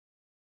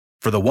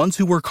For the ones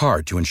who work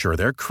hard to ensure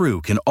their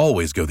crew can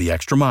always go the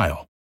extra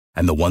mile,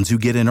 and the ones who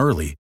get in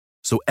early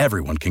so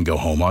everyone can go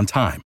home on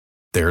time,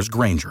 there's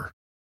Grainger,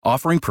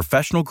 offering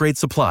professional-grade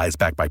supplies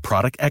backed by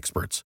product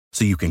experts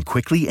so you can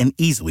quickly and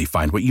easily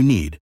find what you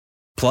need.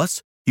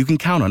 Plus, you can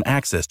count on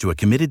access to a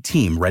committed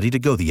team ready to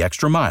go the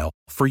extra mile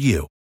for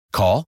you.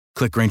 Call,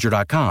 click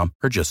Grainger.com,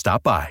 or just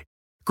stop by.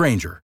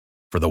 Grainger,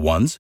 for the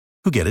ones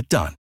who get it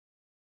done.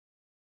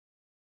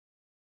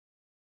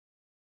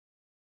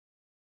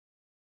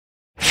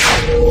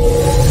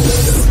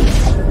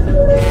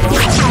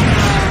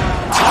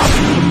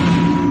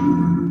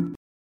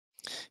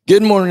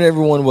 Good morning,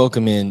 everyone.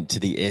 Welcome in to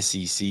the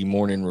SEC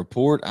Morning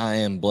Report. I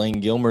am Blaine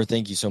Gilmer.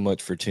 Thank you so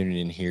much for tuning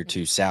in here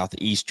to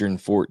Southeastern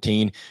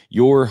 14,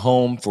 your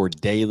home for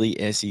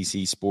daily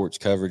SEC sports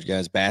coverage,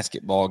 guys.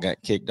 Basketball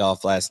got kicked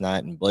off last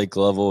night, and Blake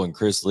Lovell and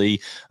Chris Lee,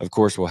 of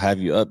course, will have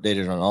you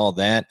updated on all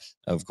that.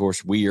 Of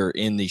course, we are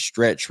in the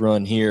stretch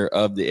run here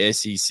of the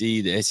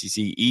SEC. The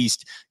SEC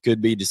East could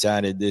be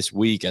decided this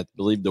week. I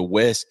believe the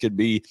West could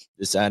be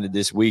decided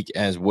this week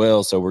as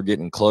well. So we're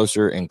getting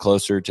closer and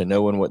closer to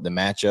knowing what the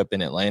matchup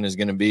in Atlanta is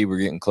going to be. We're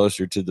getting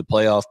closer to the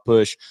playoff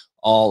push,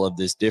 all of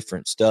this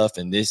different stuff.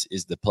 And this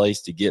is the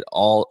place to get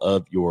all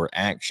of your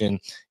action,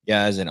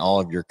 guys, and all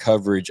of your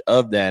coverage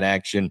of that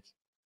action.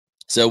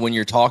 So when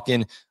you're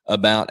talking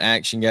about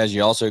action, guys,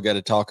 you also got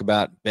to talk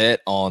about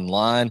Bet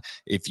Online.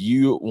 If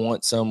you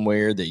want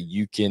somewhere that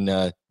you can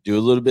do a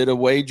little bit of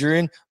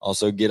wagering,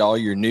 also get all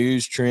your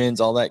news, trends,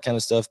 all that kind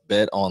of stuff,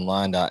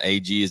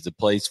 betonline.ag is the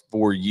place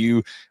for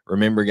you.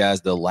 Remember, guys,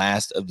 the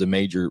last of the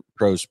major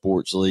pro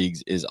sports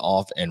leagues is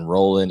off and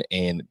rolling,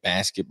 and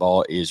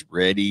basketball is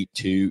ready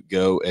to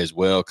go as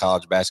well.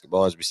 College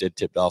basketball, as we said,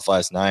 tipped off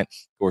last night.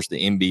 Of course,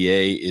 the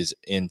NBA is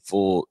in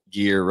full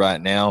gear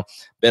right now.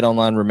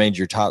 BetOnline remains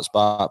your top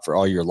spot for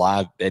all your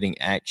live betting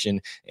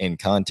action and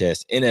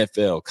contests.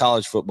 NFL,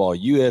 college football,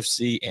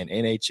 UFC, and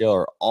NHL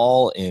are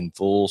all in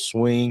full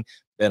swing.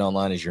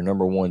 BetOnline is your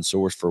number one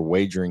source for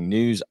wagering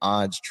news,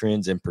 odds,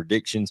 trends, and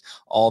predictions.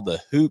 All the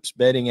hoops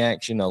betting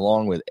action,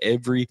 along with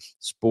every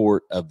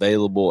sport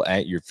available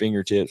at your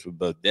fingertips with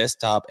both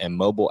desktop and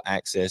mobile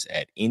access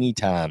at any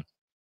time.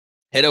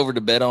 Head over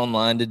to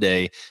BetOnline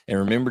today and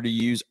remember to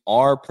use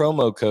our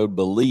promo code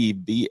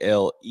BELIEVE,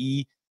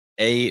 B-L-E-A-V,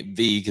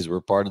 because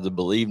we're part of the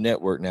Believe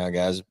Network now,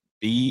 guys.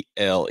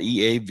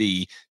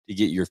 BLEAV to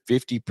get your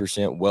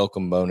 50%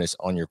 welcome bonus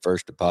on your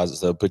first deposit.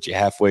 So put you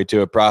halfway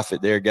to a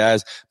profit there,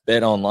 guys.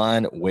 Bet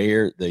online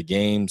where the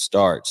game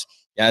starts.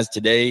 Guys,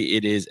 today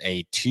it is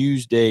a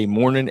Tuesday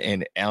morning,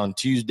 and on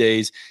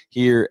Tuesdays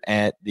here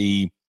at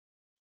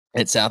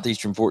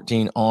Southeastern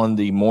 14 on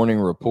the Morning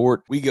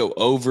Report, we go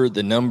over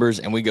the numbers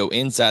and we go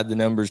inside the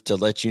numbers to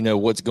let you know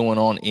what's going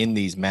on in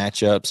these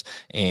matchups.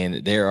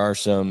 And there are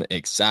some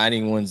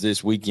exciting ones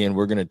this weekend.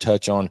 We're going to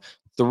touch on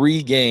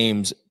 3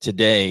 games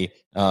today.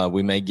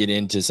 We may get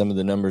into some of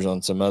the numbers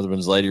on some other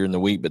ones later in the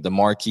week, but the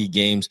marquee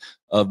games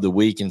of the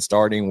week, and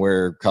starting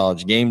where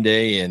College Game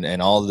Day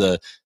and all the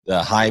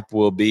hype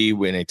will be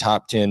in a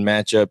top 10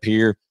 matchup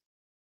here.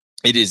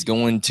 It is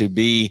going to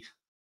be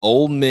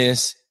Ole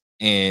Miss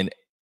and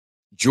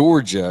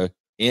Georgia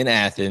in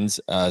Athens.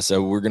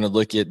 So we're going to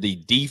look at the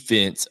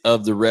defense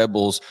of the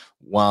Rebels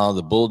while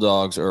the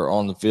Bulldogs are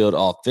on the field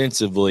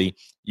offensively.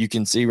 You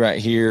can see right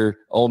here,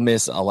 Ole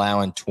Miss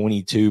allowing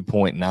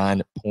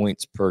 22.9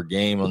 points per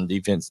game on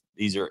defense.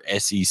 These are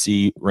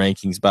SEC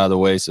rankings, by the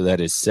way, so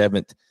that is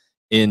 7th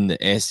in the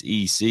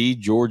SEC.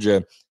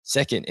 Georgia,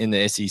 2nd in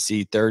the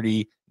SEC,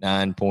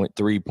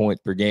 39.3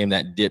 points per game.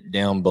 That dipped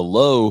down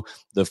below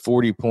the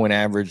 40-point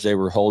average they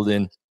were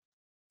holding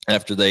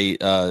after they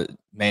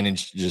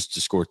managed just to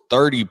score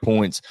 30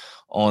 points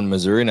on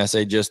Missouri. And I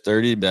say just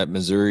 30, but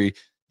Missouri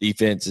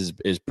defense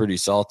is pretty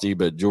salty,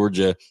 but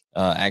Georgia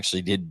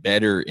actually did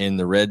better in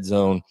the red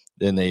zone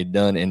than they had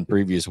done in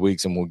previous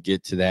weeks, and we'll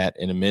get to that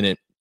in a minute.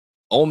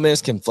 Ole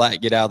Miss can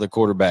flat get out of the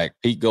quarterback.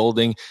 Pete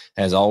Golding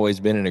has always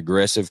been an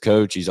aggressive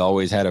coach. He's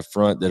always had a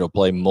front that'll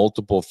play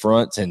multiple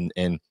fronts, and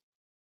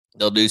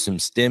they'll do some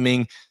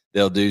stemming.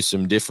 They'll do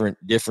some different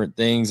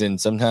things,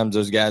 and sometimes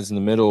those guys in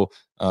the middle,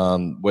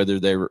 whether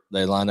they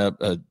line up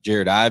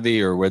Jared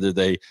Ivey or whether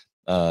they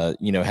have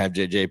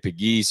JJ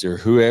Pegues or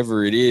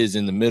whoever it is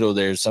in the middle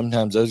there,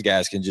 sometimes those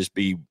guys can just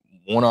be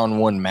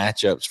one-on-one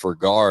matchups for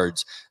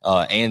guards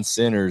and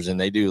centers, and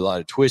they do a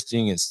lot of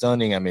twisting and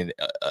stunning. I mean,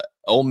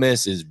 Ole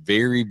Miss is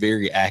very,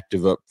 very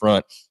active up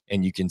front,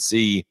 and you can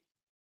see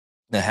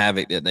the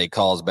havoc that they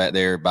cause back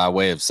there by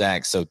way of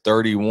sacks. So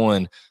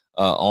 31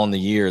 on the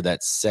year,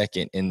 that's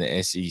 2nd in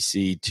the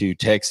SEC to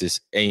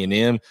Texas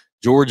A&M.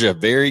 Georgia,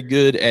 very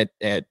good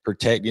at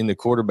protecting the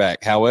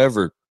quarterback.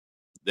 However,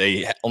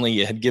 they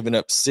only had given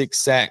up 6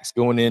 sacks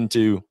going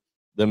into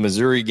the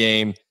Missouri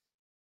game.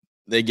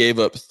 They gave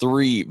up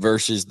 3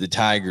 versus the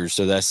Tigers,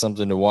 so that's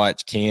something to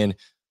watch. Can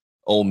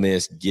Ole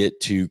Miss get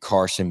to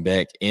Carson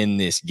Beck in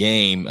this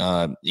game?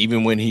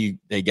 Even when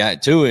they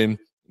got to him,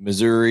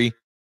 Missouri,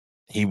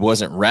 he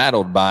wasn't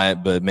rattled by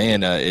it, but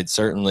man, it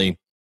certainly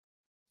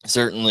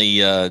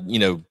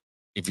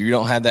if you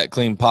don't have that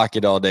clean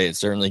pocket all day, it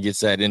certainly gets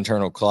that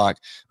internal clock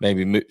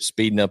maybe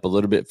speeding up a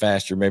little bit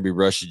faster, maybe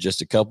rushes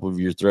just a couple of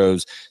your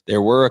throws.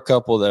 There were a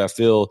couple that I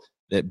feel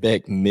that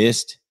Beck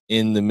missed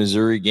in the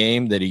Missouri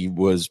game that he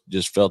was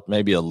just felt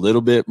maybe a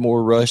little bit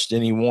more rushed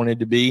than he wanted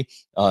to be,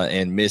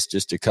 and missed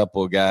just a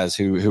couple of guys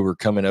who were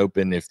coming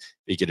open if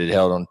he could have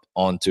held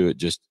on to it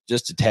just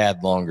a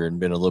tad longer and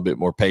been a little bit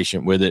more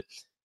patient with it.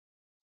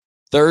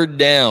 Third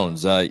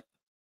downs.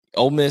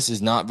 Ole Miss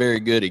is not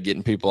very good at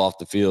getting people off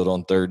the field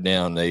on third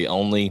down. They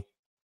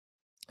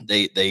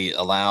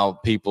allow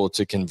people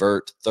to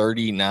convert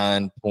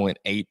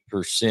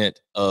 39.8%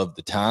 of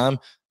the time,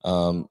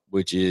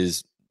 which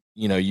is,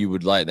 you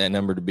would like that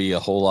number to be a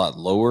whole lot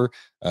lower.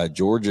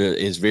 Georgia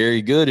is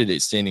very good at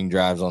extending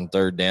drives on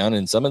third down,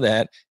 and some of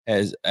that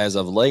as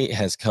of late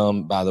has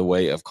come by the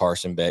way of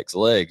Carson Beck's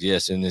legs.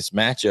 Yes, in this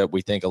matchup,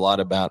 we think a lot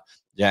about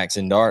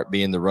Jackson Dart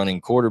being the running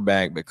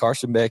quarterback, but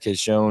Carson Beck has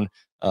shown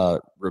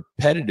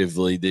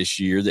repetitively this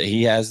year that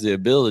he has the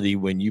ability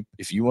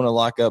if you want to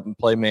lock up and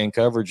play man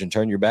coverage and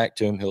turn your back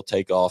to him, he'll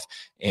take off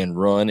and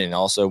run. And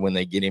also when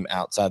they get him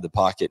outside the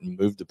pocket and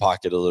move the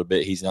pocket a little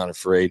bit, he's not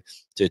afraid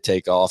to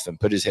take off and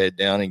put his head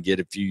down and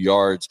get a few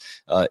yards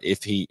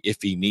if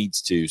he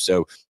needs to.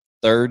 So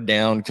third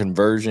down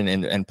conversion,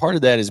 and part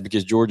of that is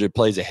because Georgia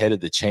plays ahead of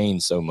the chain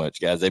so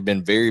much, guys. They've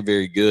been very,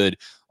 very good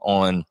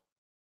on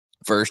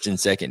first and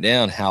second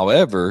down.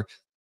 However,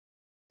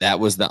 that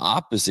was the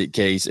opposite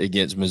case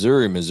against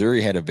Missouri.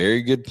 Missouri had a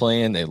very good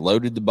plan. They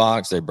loaded the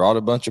box. They brought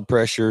a bunch of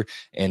pressure,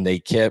 and they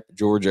kept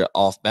Georgia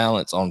off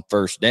balance on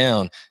first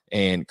down.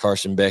 And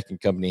Carson Beck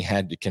and company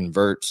had to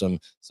convert some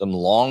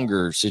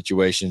longer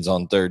situations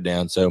on third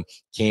down. So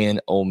can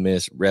Ole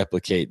Miss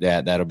replicate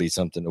that? That'll be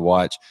something to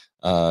watch.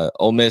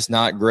 Ole Miss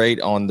not great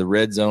on the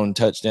red zone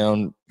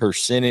touchdown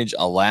percentage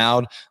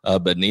allowed,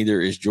 but neither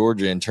is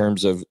Georgia in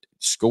terms of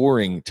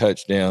scoring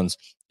touchdowns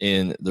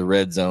in the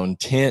red zone.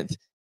 10th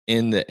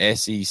in the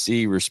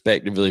SEC,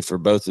 respectively, for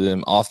both of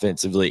them,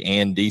 offensively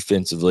and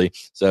defensively.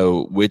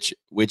 So which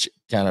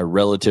kind of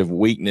relative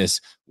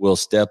weakness will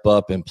step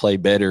up and play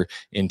better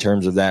in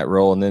terms of that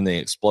role? And then the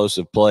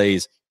explosive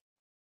plays,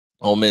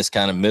 Ole Miss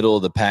kind of middle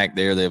of the pack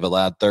there. They've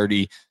allowed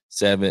 38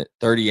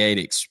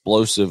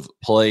 explosive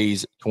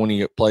plays,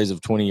 20 plays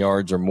of 20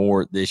 yards or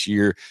more this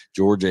year.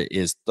 Georgia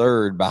is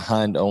third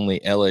behind only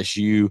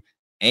LSU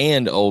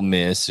and Ole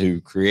Miss, who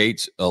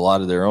creates a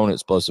lot of their own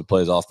explosive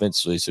plays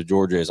offensively. So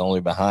Georgia is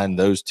only behind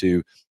those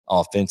two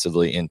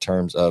offensively in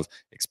terms of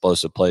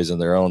explosive plays on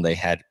their own. They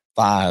had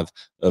 5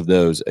 of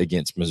those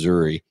against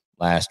Missouri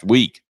last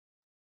week.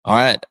 All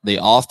right, the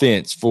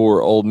offense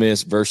for Ole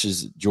Miss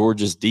versus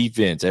Georgia's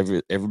defense.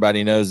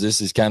 Everybody knows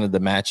this is kind of the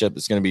matchup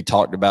that's going to be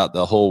talked about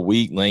the whole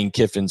week. Lane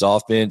Kiffin's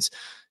offense,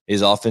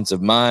 his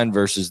offensive mind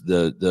versus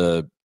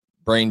the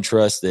brain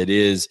trust that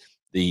is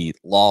the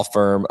law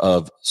firm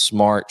of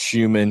Smart,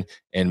 Schumann,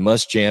 and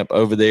Muschamp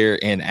over there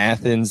in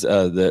Athens,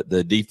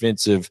 the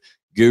defensive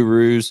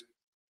gurus.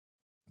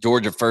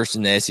 Georgia first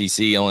in the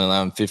SEC, only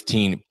allowing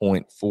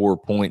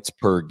 15.4 points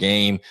per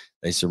game.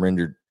 They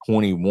surrendered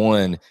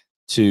 21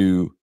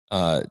 to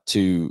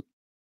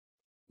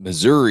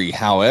Missouri.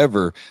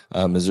 However,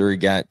 Missouri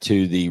got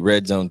to the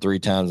red zone 3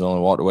 times,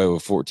 only walked away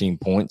with 14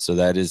 points. So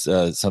that is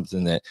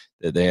something that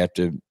they have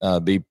to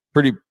be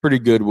pretty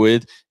good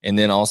with. And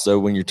then also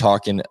when you're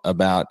talking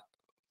about,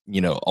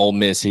 Ole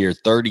Miss here,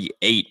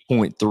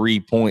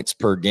 38.3 points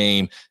per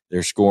game.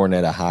 They're scoring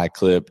at a high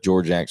clip.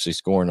 Georgia actually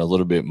scoring a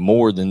little bit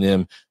more than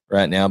them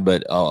right now,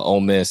 but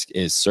Ole Miss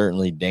is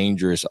certainly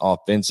dangerous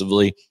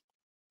offensively.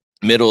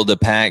 Middle of the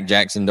pack,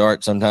 Jackson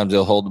Dart, sometimes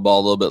they'll hold the ball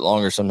a little bit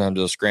longer. Sometimes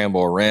they'll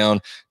scramble around,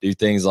 do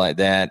things like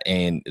that.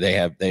 And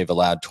they've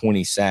allowed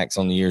 20 sacks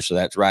on the year. So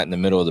that's right in the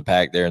middle of the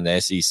pack there in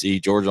the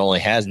SEC. Georgia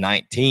only has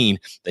 19.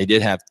 They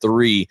did have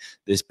 3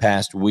 this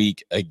past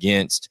week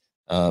against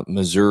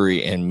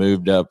Missouri and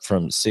moved up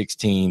from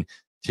 16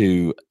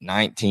 to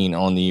 19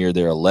 on the year.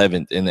 They're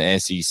 11th in the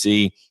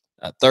SEC.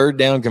 Third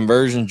down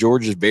conversion,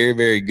 Georgia's very,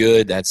 very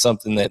good. That's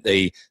something that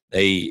they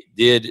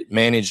did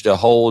manage to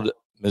hold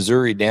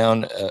Missouri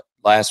down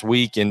last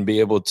week and be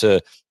able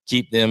to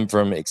keep them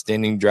from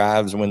extending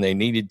drives when they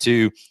needed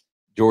to.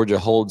 Georgia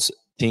holds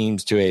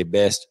teams to a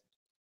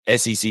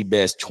SEC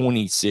best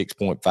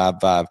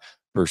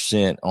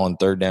 26.55% on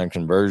third down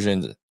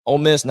conversions. Ole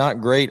Miss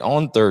not great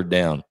on third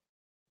down.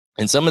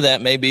 And some of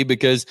that may be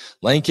because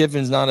Lane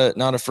Kiffin's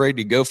not afraid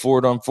to go for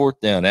it on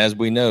fourth down, as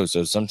we know.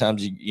 So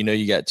sometimes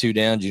you got 2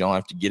 downs, you don't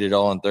have to get it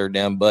all on third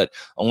down, but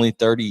only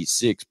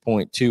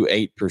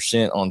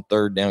 36.28% on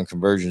third down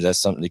conversions. That's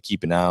something to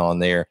keep an eye on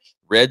there.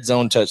 Red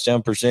zone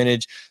touchdown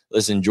percentage.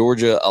 Listen,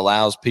 Georgia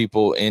allows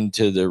people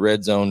into the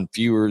red zone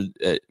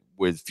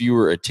with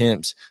fewer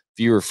attempts,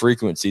 fewer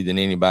frequency than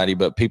anybody,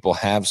 but people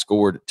have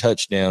scored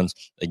touchdowns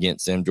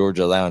against them.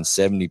 Georgia allowing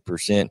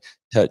 70%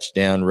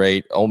 touchdown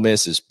rate. Ole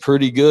Miss is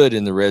pretty good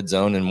in the red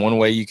zone, and one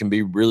way you can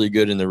be really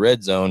good in the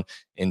red zone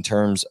in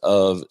terms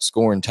of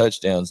scoring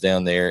touchdowns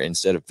down there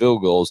instead of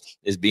field goals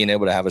is being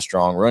able to have a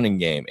strong running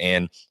game.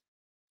 And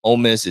Ole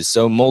Miss is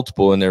so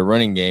multiple in their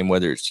running game,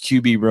 whether it's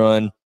QB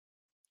run,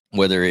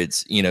 whether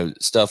it's,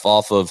 stuff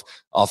off of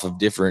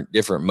different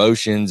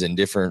motions and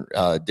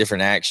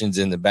different actions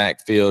in the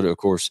backfield. Of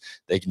course,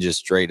 they can just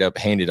straight up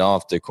hand it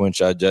off to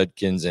Quinshon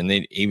Judkins and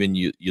then even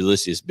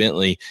Ulysses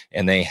Bentley,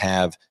 and they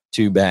have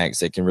two backs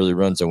that can really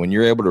run. So when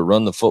you're able to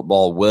run the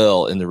football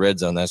well in the red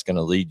zone, that's going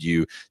to lead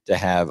you to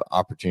have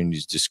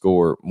opportunities to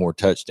score more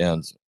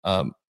touchdowns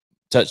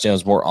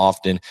more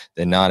often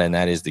than not, and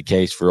that is the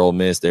case for Ole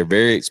Miss. They're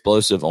very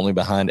explosive, only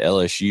behind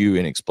LSU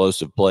in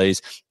explosive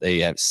plays. They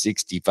have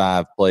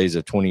 65 plays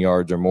of 20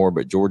 yards or more,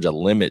 but Georgia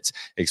limits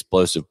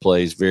explosive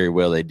plays very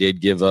well. They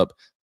did give up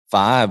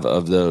 5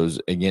 of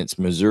those against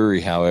Missouri,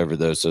 however,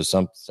 though, so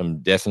some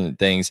definite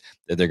things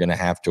that they're going to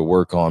have to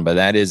work on. But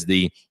that is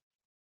the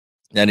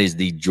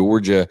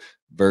Georgia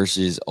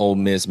versus Ole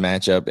Miss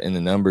matchup in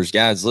the numbers.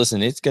 Guys,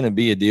 listen, it's going to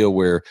be a deal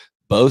where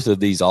both of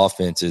these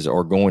offenses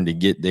are going to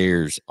get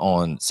theirs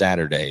on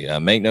Saturday.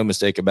 Make no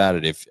mistake about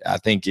it. If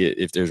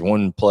there's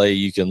one play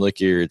you can look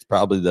here, it's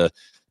probably the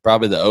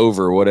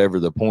over,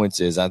 whatever the points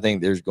is. I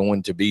think there's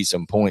going to be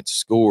some points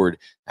scored.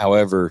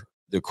 However,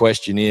 the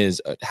question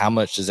is, how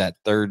much does that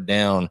third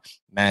down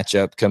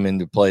matchup come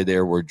into play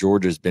there, where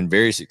Georgia's been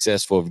very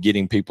successful of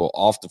getting people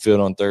off the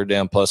field on third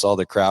down, plus all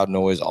the crowd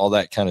noise, all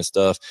that kind of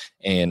stuff,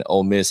 and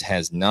Ole Miss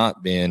has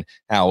not been.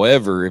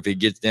 However, if it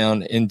gets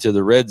down into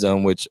the red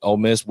zone, which Ole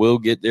Miss will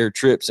get their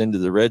trips into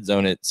the red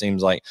zone, it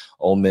seems like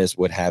Ole Miss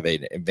would have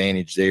an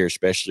advantage there,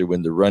 especially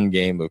when the run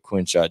game of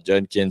Quinshon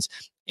Judkins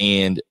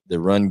and the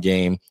run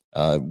game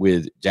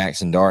with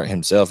Jackson Dart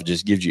himself, it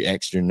just gives you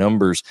extra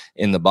numbers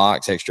in the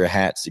box, extra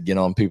hats to get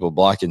on people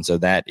blocking. So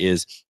that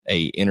is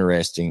a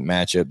interesting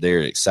matchup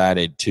there.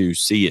 Excited to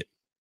see it.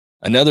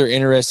 Another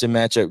interesting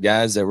matchup,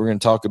 guys, that we're going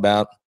to talk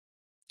about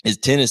is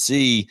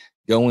Tennessee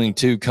going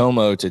to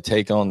Como to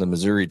take on the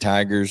Missouri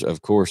Tigers.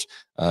 Of course,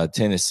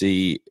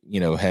 Tennessee,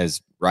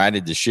 has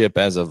righted the ship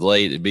as of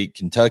late. It beat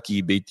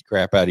Kentucky, beat the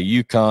crap out of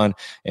UConn,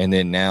 and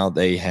then now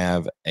they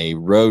have a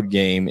road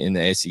game in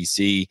the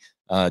SEC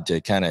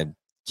to kind of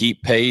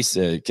keep pace.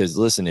 Because,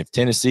 listen, if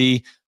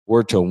Tennessee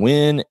were to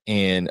win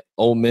and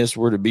Ole Miss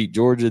were to beat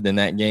Georgia, then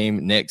that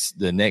game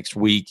the next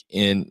week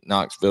in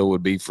Knoxville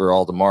would be for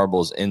all the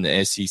marbles in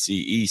the SEC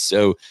East.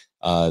 So,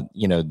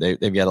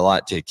 they've got a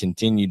lot to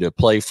continue to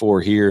play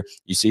for here.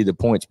 You see the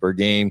points per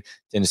game,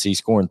 Tennessee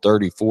scoring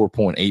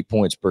 34.8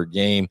 points per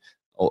game.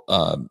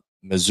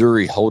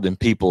 Missouri holding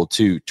people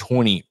to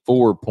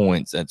 24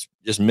 points. That's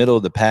just middle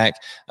of the pack.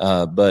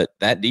 But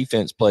that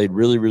defense played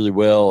really, really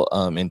well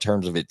in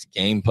terms of its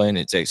game plan,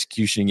 its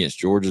execution against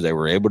Georgia. They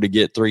were able to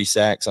get 3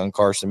 sacks on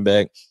Carson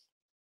Beck.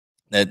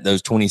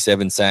 Those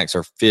 27 sacks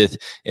are 5th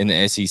in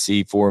the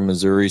SEC for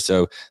Missouri.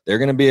 So they're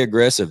going to be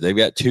aggressive. They've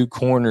got 2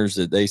 corners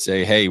that they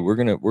say, hey, we're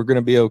going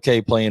to be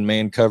okay playing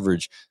man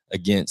coverage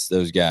against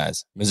those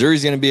guys.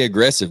 Missouri's going to be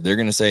aggressive. They're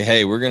going to say,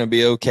 hey, we're going to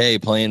be okay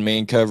playing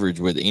man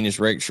coverage with Enos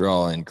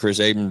Rexraw and Chris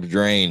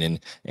Abrams-Drain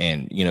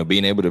and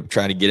being able to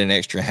try to get an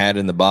extra hat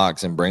in the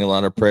box and bring a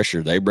lot of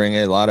pressure. They bring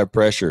a lot of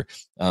pressure.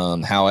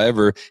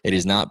 However, it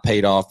is not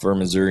paid off for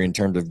Missouri in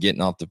terms of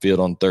getting off the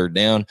field on third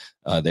down.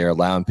 They're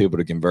allowing people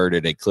to convert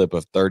at a clip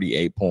of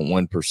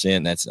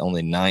 38.1%. That's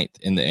only 9th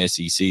in the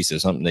SEC, so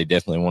something they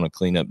definitely want to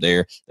clean up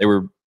there. They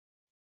were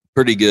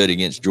pretty good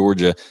against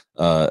Georgia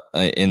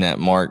in that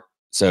mark.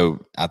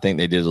 So I think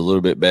they did a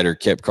little bit better,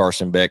 kept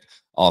Carson Beck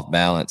off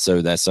balance.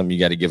 So that's something you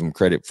got to give them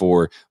credit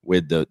for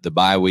with the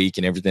bye week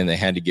and everything they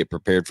had to get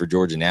prepared for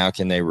Georgia. Now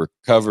can they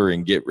recover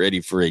and get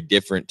ready for a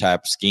different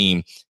type of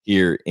scheme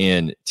here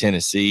in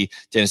Tennessee?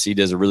 Tennessee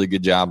does a really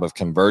good job of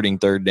converting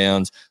third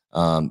downs.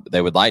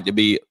 They would like to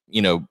be,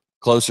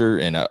 closer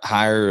and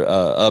higher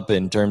up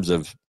in terms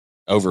of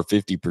over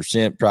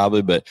 50%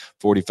 probably, but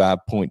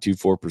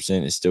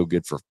 45.24% is still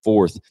good for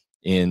 4th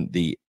in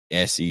the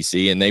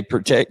SEC, and they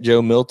protect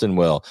Joe Milton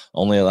well.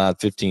 Only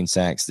allowed 15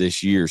 sacks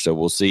this year, so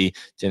we'll see.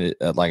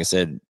 Like I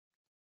said,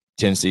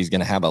 Tennessee's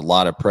going to have a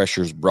lot of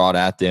pressures brought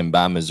at them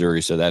by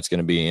Missouri, so that's going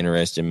to be an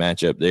interesting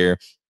matchup there.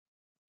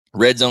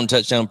 Red zone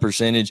touchdown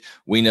percentage,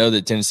 we know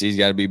that Tennessee's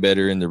got to be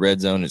better in the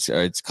red zone.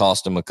 It's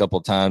cost them a couple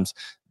times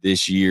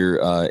this year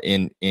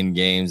in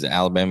games, the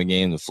Alabama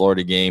game, the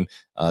Florida game.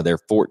 They're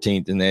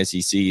 14th in the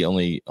SEC,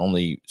 only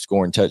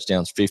scoring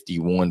touchdowns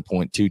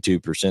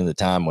 51.22% of the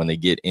time when they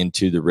get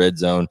into the red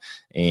zone.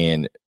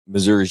 And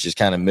Missouri's just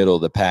kind of middle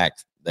of the pack.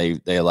 They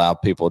allow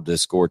people to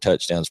score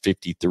touchdowns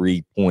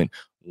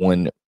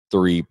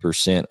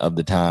 53.13% of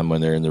the time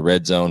when they're in the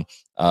red zone.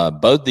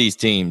 Both these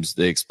teams,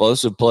 the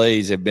explosive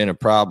plays have been a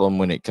problem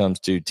when it comes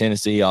to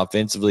Tennessee.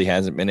 Offensively,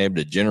 hasn't been able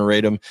to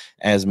generate them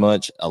as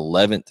much.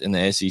 11th in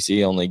the SEC,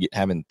 only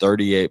having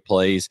 38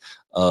 plays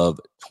of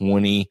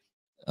 20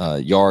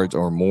 yards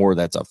or more.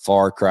 That's a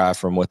far cry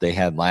from what they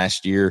had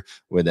last year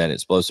with that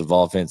explosive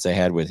offense they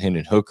had with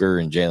Hendon Hooker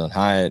and Jalen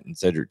Hyatt and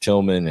Cedric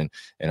Tillman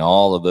and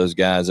all of those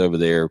guys over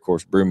there. Of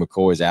course, Brew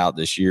McCoy's out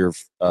this year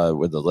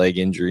with a leg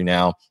injury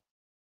now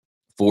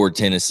for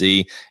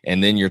Tennessee.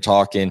 And then you're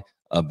talking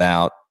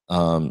about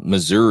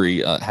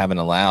Missouri having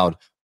allowed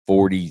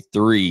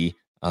 43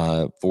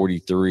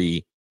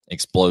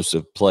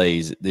 explosive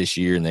plays this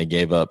year, and they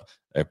gave up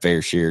a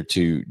fair share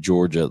to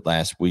Georgia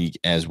last week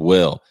as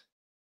well.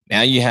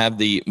 Now you have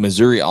the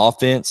Missouri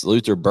offense.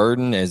 Luther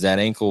Burden, as that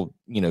ankle,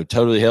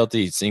 totally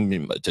healthy. He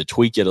seemed to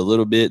tweak it a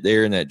little bit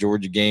there in that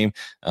Georgia game.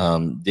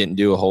 Didn't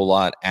do a whole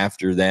lot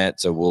after that.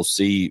 So we'll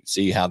see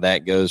how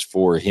that goes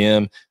for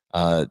him.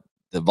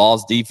 The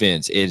Vols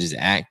defense, it is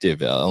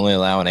active, only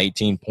allowing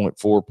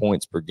 18.4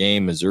 points per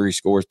game. Missouri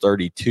scores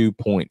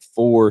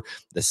 32.4.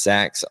 The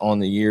sacks on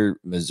the year,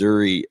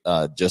 Missouri,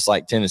 just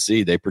like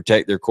Tennessee, they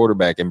protect their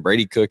quarterback, and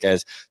Brady Cook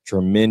has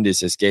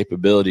tremendous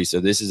escapability. So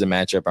this is a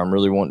matchup I'm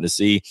really wanting to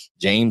see.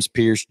 James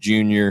Pierce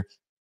Jr.,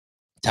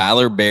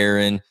 Tyler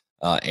Barron,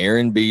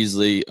 Aaron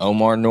Beasley,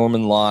 Omar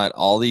Norman Lott,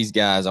 all these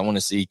guys, I want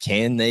to see,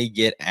 can they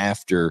get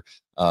after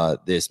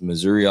this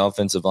Missouri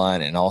offensive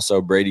line and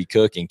also Brady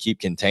Cook and keep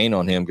contain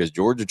on him, because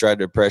Georgia tried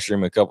to pressure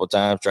him a couple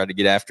times, tried to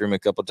get after him a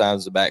couple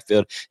times in the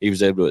backfield. He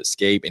was able to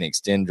escape and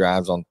extend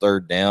drives on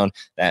third down.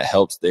 That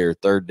helps their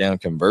third down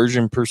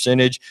conversion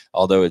percentage,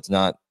 although it's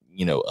not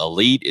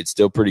elite. It's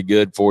still pretty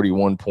good.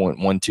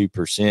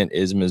 41.12%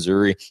 is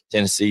Missouri.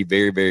 Tennessee,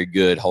 very, very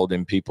good,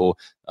 holding people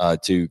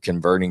to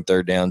converting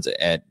third downs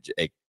at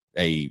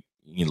a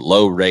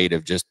low rate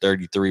of just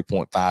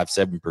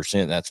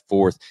 33.57%. That's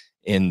fourth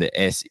in the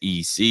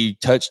SEC.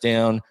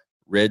 Touchdown,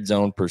 red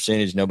zone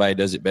percentage, nobody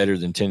does it better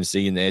than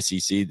Tennessee in the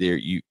SEC. There,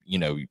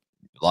 a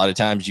lot of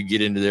times you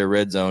get into their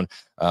red zone,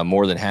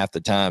 more than half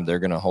the time they're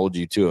going to hold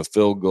you to a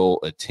field goal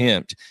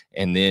attempt,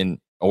 and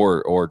then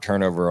or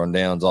turnover on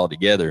downs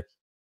altogether.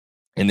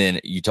 And then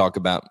you talk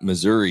about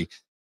Missouri.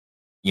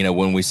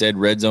 When we said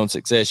red zone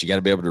success, you got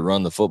to be able to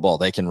run the football.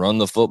 They can run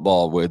the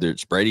football, whether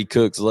it's Brady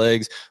Cook's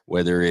legs,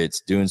 whether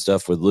it's doing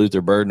stuff with Luther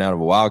Burden out of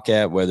a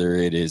Wildcat, whether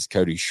it is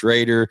Cody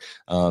Schrader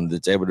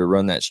that's able to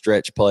run that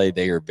stretch play.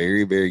 They are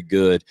very, very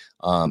good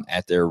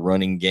at their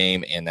running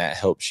game, and that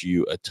helps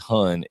you a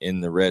ton in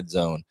the red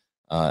zone.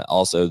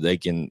 Also, they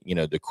can,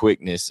 the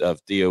quickness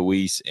of Theo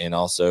Weiss and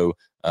also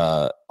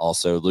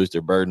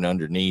Luther Burden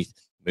underneath.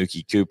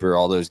 Mookie Cooper,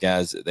 all those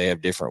guys, they have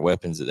different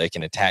weapons that they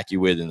can attack you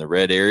with in the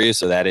red area.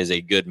 So that is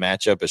a good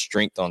matchup, a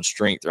strength on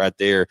strength right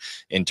there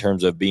in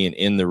terms of being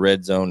in the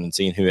red zone and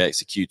seeing who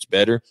executes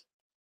better.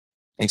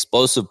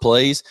 Explosive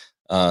plays,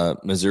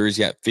 Missouri's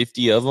got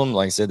 50 of them.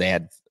 Like I said,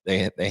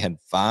 they had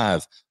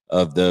 5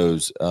 of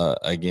those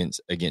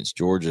against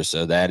Georgia.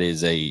 So that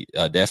is a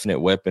definite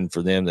weapon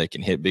for them. They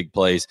can hit big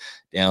plays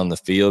down the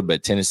field,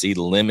 but Tennessee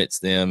limits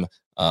them.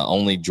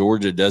 Only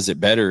Georgia does it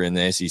better in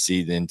the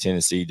SEC than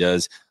Tennessee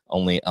does,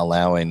 only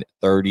allowing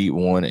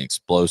 31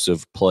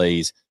 explosive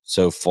plays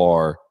so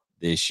far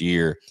this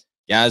year.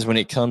 Guys, when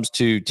it comes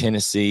to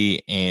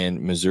Tennessee and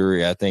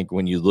Missouri, I think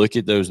when you look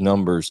at those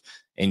numbers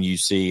and you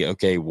see,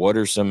 okay, what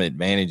are some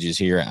advantages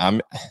here?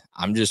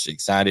 I'm just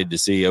excited to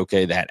see,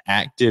 okay, that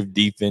active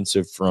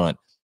defensive front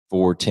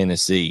for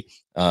Tennessee.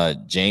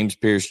 James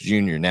Pierce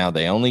Jr. Now,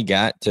 they only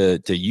got to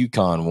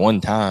UConn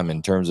one time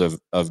in terms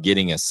of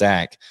getting a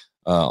sack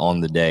on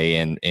the day.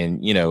 And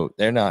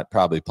they're not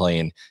probably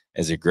playing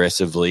as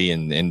aggressively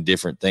and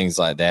different things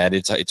like that.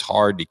 It's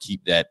hard to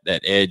keep that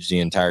edge the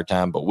entire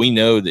time, but we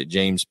know that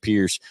James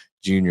Pierce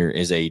Jr.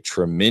 is a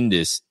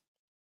tremendous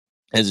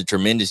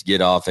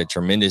get off, a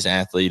tremendous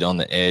athlete on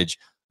the edge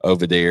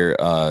over there.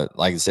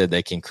 Like I said,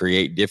 they can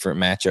create different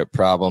matchup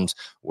problems,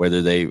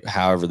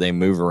 however they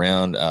move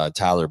around.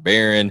 Tyler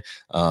Barron,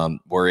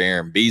 where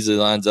Aaron Beasley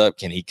lines up,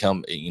 can he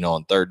come,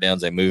 on third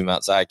downs, they move him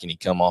outside, can he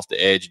come off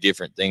the edge,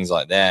 different things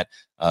like that.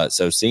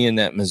 So seeing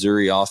that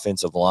Missouri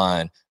offensive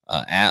line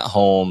at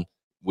home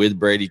with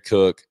Brady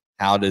Cook,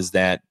 how does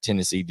that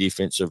Tennessee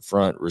defensive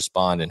front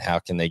respond, and how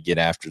can they get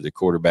after the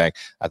quarterback?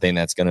 I think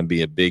that's going to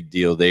be a big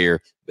deal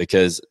there,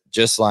 because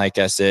just like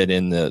I said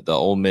in the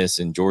Ole Miss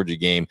and Georgia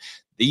game,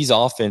 these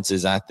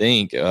offenses, I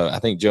think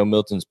Joe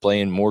Milton's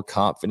playing more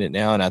confident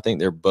now, and I think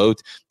they're both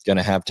going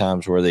to have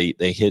times where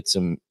they hit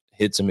some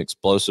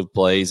explosive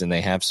plays and they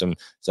have some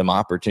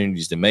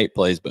opportunities to make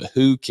plays, but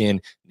who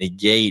can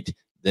negate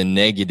the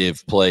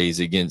negative plays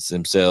against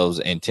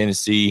themselves? And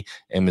Tennessee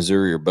and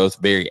Missouri are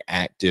both very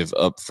active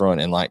up front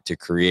and like to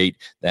create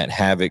that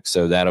havoc.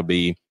 So that'll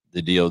be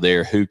the deal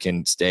there. Who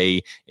can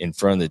stay in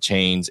front of the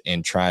chains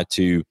and try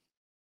to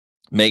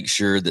make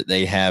sure that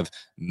they have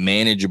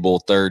manageable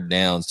third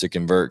downs to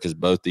convert, because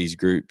both of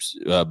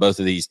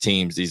these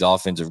teams, these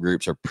offensive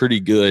groups, are pretty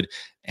good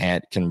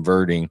at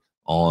converting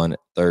on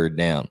third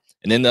down.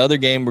 And then the other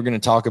game we're going to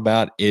talk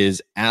about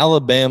is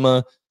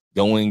Alabama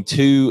going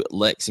to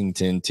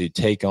Lexington to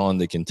take on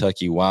the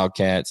Kentucky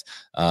Wildcats.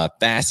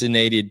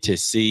 Fascinated to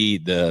see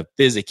the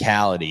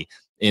physicality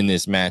in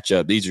this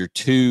matchup. These are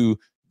two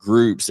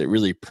groups that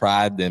really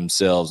pride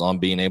themselves on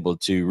being able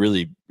to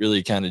really,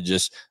 really kind of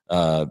just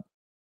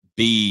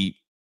be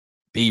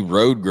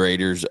road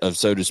graders of,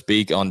 so to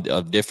speak,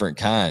 of different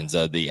kinds.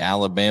 The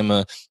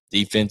Alabama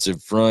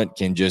defensive front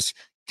can just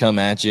come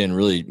at you and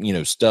really,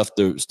 stuff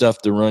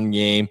the run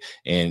game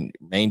and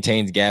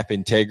maintains gap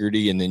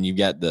integrity. And then you've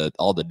got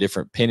all the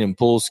different pin and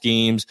pull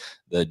schemes,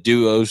 the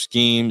duo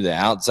scheme, the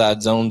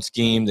outside zone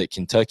scheme that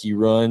Kentucky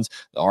runs,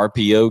 the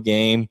RPO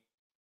game.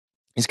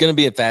 it's going to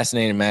be a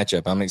fascinating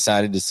matchup. I'm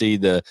excited to see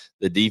the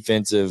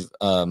defensive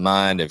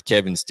mind of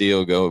Kevin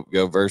Steele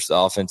go versus the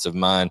offensive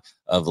mind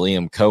of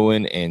Liam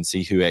Cohen and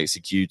see who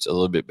executes a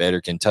little bit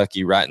better.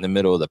 Kentucky right in the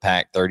middle of the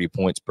pack, 30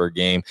 points per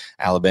game.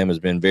 Alabama's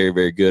been very,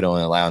 very good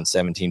on allowing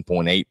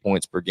 17.8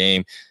 points per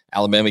game.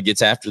 Alabama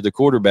gets after the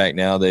quarterback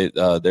now.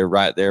 They're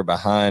right there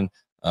behind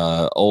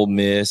Ole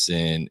Miss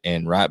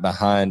and right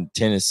behind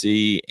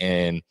Tennessee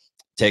and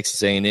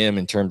Texas A&M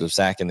in terms of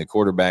sacking the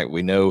quarterback.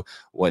 We know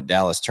what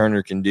Dallas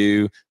Turner can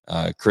do,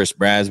 Chris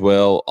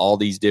Braswell, all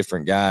these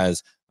different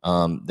guys.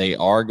 They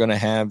are going to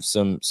have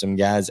some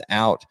guys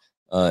out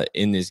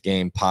in this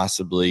game,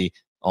 possibly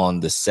on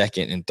the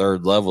second and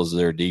third levels of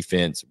their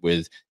defense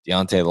with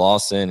Deontay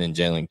Lawson and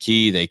Jalen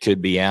Key. They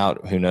could be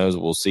out. Who knows?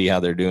 We'll see how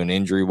they're doing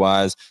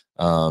injury-wise.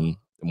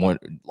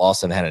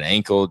 Lawson had an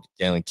ankle,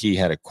 Jalen Key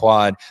had a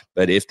quad.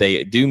 But if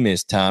they do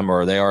miss time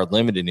or they are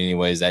limited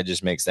anyways, that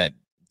just makes that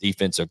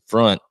defensive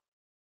front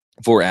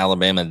for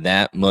Alabama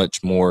that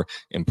much more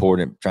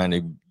important, trying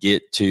to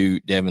get to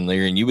Devin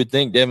Leary. And you would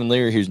think Devin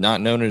Leary, who's not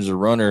known as a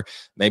runner,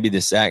 maybe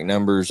the sack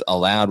numbers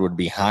allowed would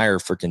be higher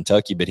for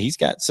Kentucky, but he's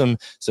got some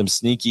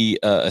sneaky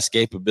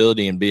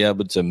escapability and be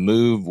able to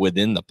move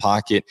within the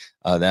pocket.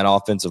 That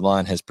offensive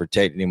line has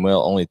protected him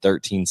well. Only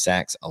 13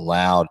 sacks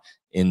allowed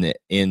in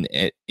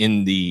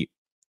the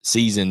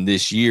season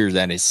this year.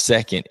 That is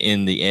second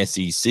in the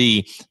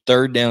SEC.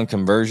 Third down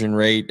conversion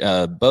rate,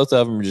 both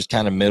of them are just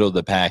kind of middle of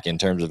the pack in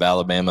terms of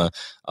Alabama,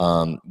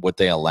 what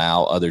they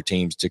allow other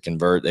teams to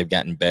convert. They've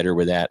gotten better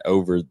with that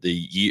over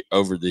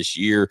this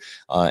year,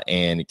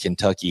 and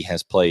Kentucky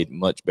has played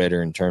much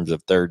better in terms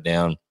of third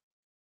down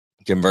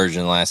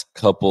conversion the last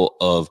couple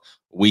of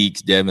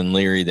weeks. Devin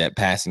Leary, that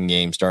passing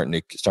game starting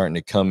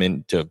to come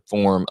into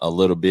form a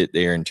little bit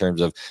there in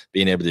terms of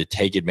being able to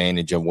take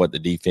advantage of what the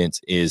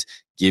defense is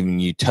giving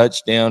you.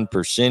 Touchdown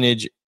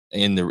percentage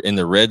in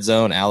the red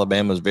zone,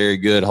 Alabama's very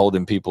good,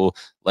 holding people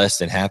less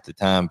than half the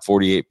time,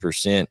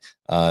 48%,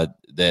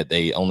 that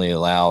they only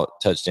allow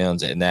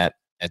touchdowns at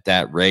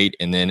that rate.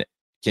 And then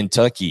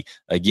Kentucky,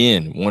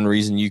 again, one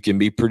reason you can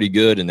be pretty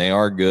good, and they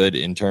are good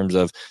in terms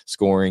of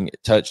scoring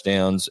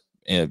touchdowns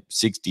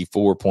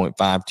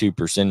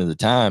 64.52% of the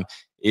time,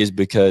 is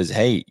because,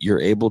 hey, you're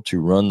able to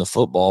run the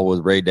football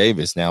with Ray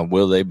Davis. Now,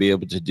 will they be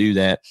able to do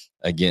that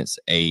against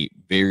a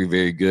very,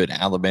 very good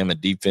Alabama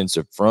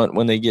defensive front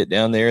when they get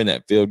down there and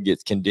that field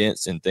gets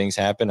condensed and things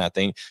happen? I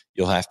think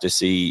you'll have to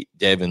see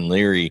Devin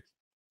Leary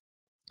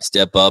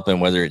step up,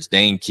 and whether it's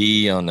Dane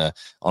Key on a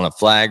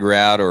flag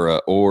route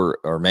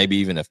or maybe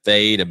even a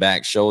fade, a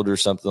back shoulder,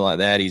 something like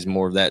that. He's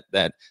more of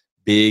that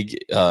big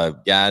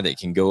guy that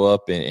can go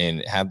up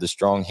and have the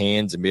strong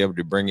hands and be able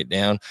to bring it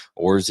down,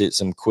 or is it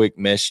some quick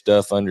mesh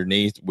stuff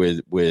underneath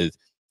with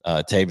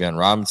Tavion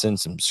Robinson,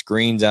 some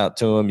screens out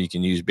to him? You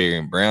can use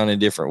Barian Brown in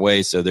different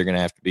ways, so they're going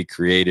to have to be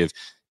creative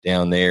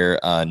down there.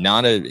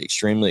 Not an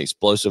extremely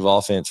explosive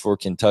offense for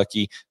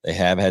Kentucky. They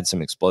have had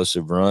some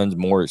explosive runs,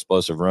 more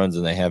explosive runs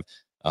than they have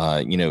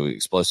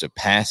explosive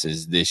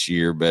passes this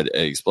year, but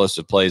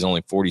explosive plays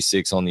only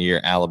 46 on the year.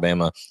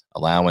 Alabama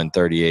allowing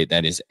 38.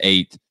 That is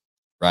 8th,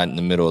 right in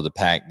the middle of the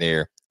pack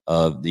there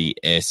of the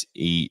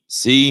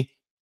SEC.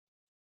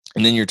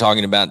 And then you're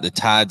talking about the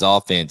Tide's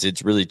offense.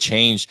 It's really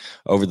changed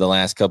over the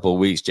last couple of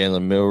weeks.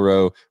 Jalen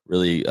Milroe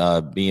really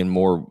being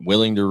more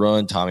willing to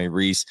run. Tommy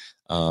Rees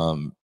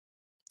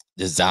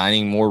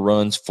designing more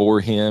runs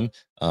for him.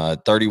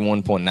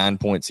 31.9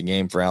 points a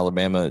game for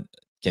Alabama.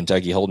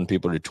 Kentucky holding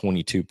people to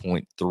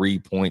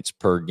 22.3 points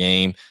per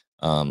game.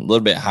 A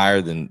little bit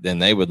higher than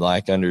they would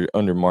like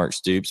under Mark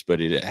Stoops, but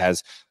it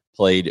has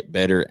played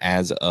better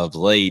as of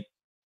late.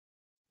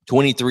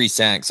 23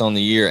 sacks on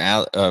the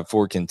year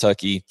for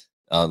Kentucky,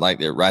 like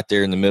they're right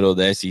there in the middle of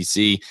the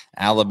SEC.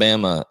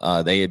 Alabama,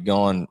 they had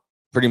gone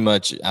pretty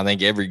much, I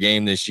think, every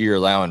game this year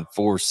allowing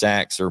 4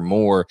 sacks or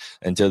more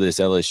until this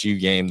LSU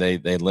game.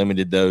 They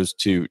limited those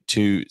to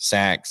 2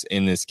 sacks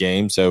in this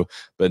game. So,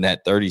 but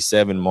that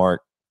 37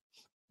 mark,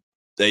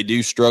 they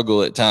do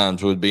struggle at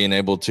times with being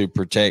able to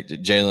protect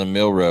Jalen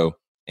Milroe,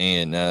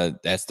 and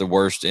that's the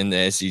worst in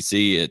the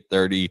SEC at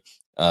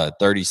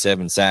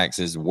 37 sacks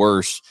is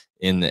worse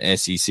in the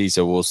SEC.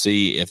 So we'll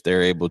see if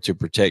they're able to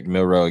protect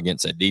Milroe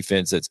against a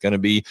defense that's going to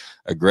be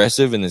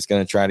aggressive and that's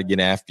going to try to get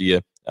after you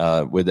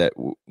with that,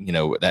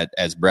 that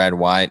as Brad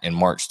White and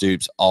Mark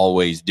Stoops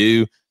always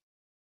do.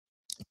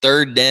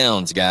 Third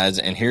downs, guys.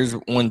 And here's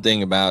one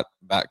thing about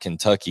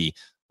Kentucky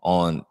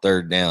on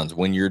third downs.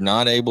 When you're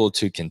not able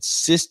to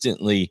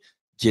consistently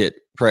get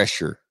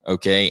pressure,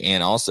 okay,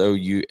 and also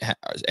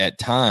at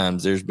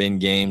times there's been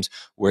games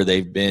where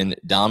they've been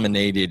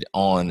dominated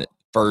on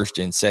first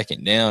and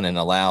second down and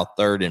allow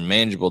third and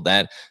manageable,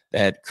 that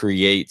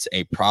creates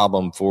a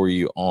problem for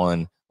you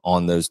on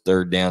those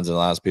third downs and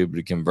allows people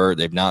to convert.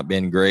 They've not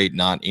been great,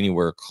 not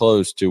anywhere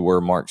close to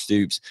where Mark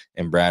Stoops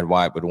and Brad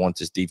White would want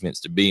this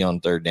defense to be on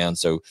third down.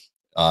 So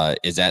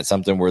is that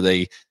something where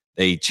they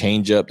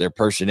change up their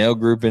personnel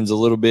groupings a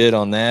little bit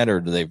on that, or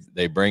do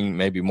they bring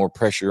maybe more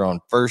pressure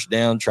on first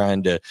down,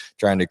 trying to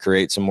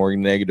create some more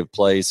negative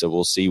plays? So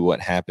we'll see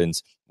what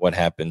happens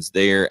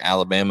there.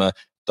 Alabama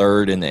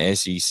third in the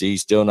SEC,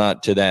 still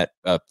not to that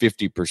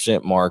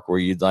 50% mark where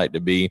you'd like to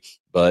be,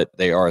 but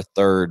they are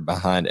third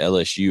behind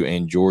LSU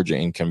and Georgia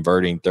in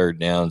converting third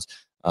downs.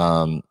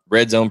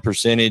 Red zone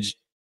percentage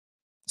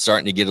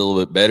starting to get a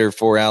little bit better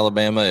for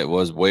Alabama. It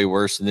was way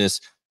worse than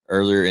this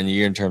earlier in the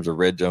year in terms of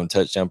red zone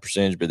touchdown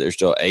percentage, but they're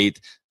still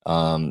eighth.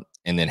 And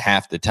then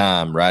half the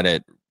time, right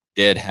at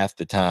dead half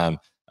the time,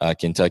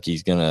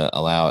 Kentucky's going to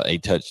allow a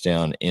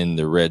touchdown in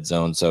the red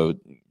zone. So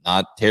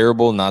not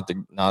terrible, not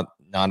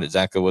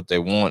exactly what they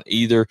want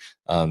either.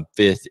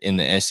 Fifth in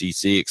the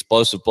SEC.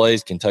 Explosive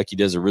plays, Kentucky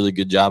does a really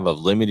good job of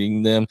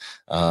limiting them.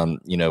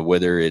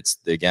 Whether it's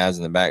the guys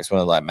in the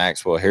backfield like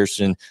Maxwell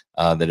Harrison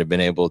that have been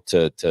able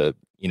to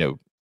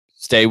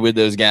stay with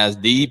those guys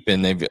deep,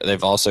 and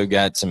they've also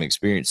got some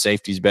experienced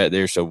safeties back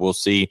there. So we'll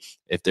see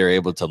if they're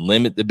able to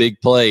limit the big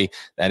play.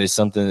 That is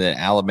something that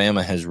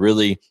Alabama has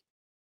really,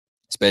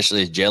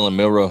 especially as Jalen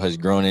Milroe has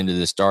grown into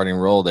the starting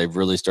role, they've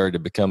really started to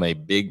become a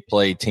big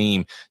play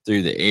team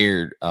through the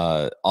air,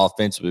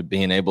 offensively,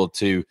 being able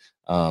to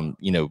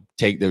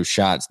take those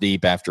shots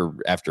deep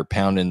after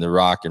pounding the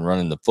rock and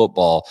running the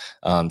football.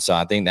 So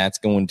I think that's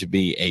going to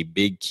be a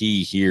big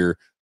key here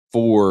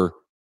for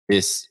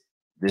this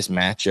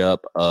matchup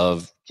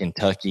of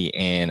Kentucky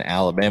and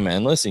Alabama.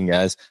 And listen,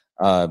 guys,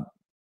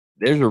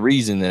 there's a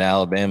reason that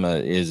Alabama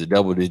is a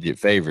double-digit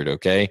favorite,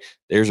 okay?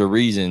 There's a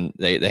reason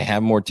they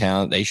have more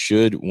talent. They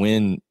should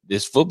win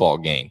this football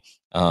game.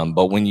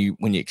 But when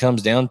it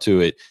comes down to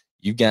it,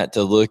 you've got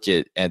to look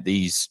at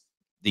these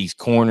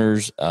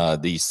corners,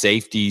 these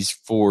safeties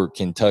for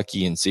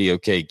Kentucky and see,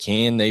 okay,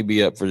 can they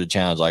be up for the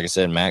challenge? Like I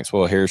said,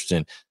 Maxwell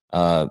Harrison,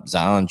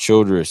 Zion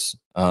Childress,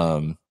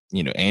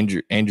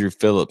 Andrew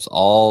Phillips,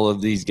 all of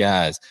these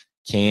guys,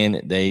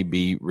 can they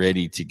be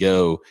ready to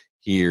go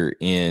here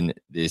in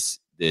this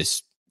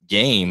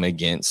game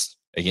against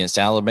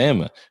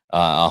Alabama?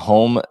 A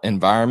home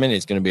environment.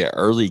 It's going to be an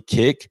early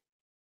kick,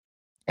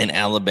 and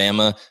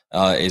Alabama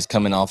is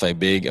coming off a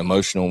big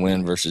emotional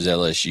win versus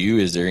LSU.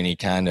 Is there any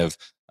kind of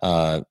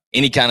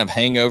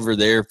hangover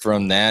there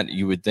from that?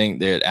 You would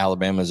think that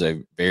Alabama is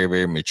a very,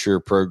 very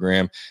mature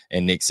program,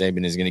 and Nick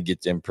Saban is going to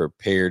get them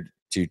prepared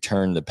to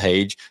turn the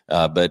page.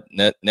 But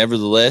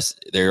nevertheless,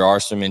 there are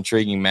some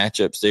intriguing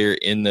matchups there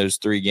in those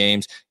three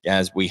games.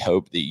 Guys, we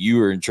hope that you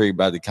are intrigued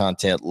by the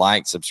content.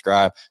 Like,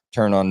 subscribe,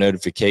 turn on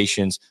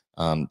notifications.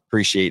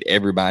 Appreciate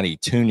everybody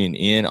tuning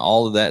in.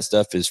 All of that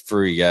stuff is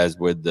free, guys,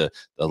 with the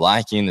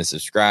liking, the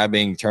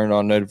subscribing, turn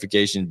on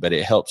notifications, but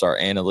it helps our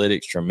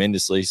analytics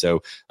tremendously.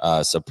 So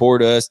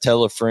support us.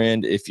 Tell a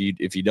friend if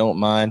you don't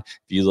mind.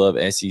 If you love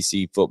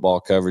SEC football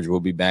coverage,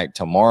 we'll be back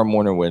tomorrow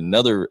morning with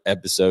another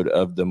episode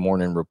of the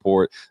Morning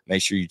Report.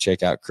 Make sure you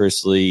check out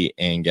Chris Lee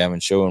and Gavin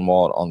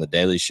Schoenwald on the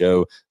Daily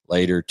Show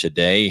later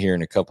today, here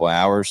in a couple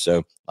hours.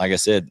 So like I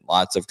said,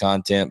 lots of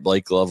content.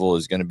 Blake Lovell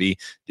is going to be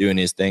doing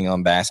his thing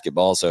on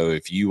basketball. So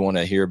if you want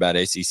to hear about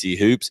SEC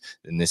hoops,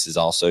 then this is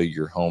also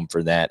your home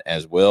for that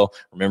as well.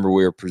 Remember,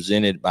 we are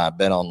presented by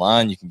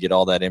BetOnline. You can get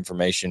all that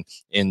information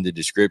in the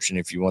description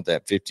if you want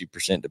that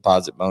 50%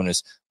 deposit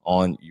bonus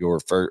on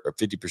your first, or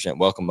 50%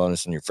 welcome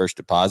bonus on your first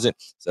deposit.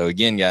 So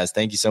again, guys,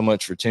 thank you so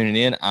much for tuning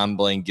in. I'm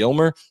Blaine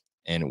Gilmer,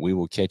 and we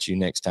will catch you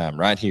next time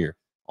right here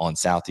on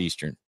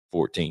Southeastern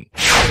 14.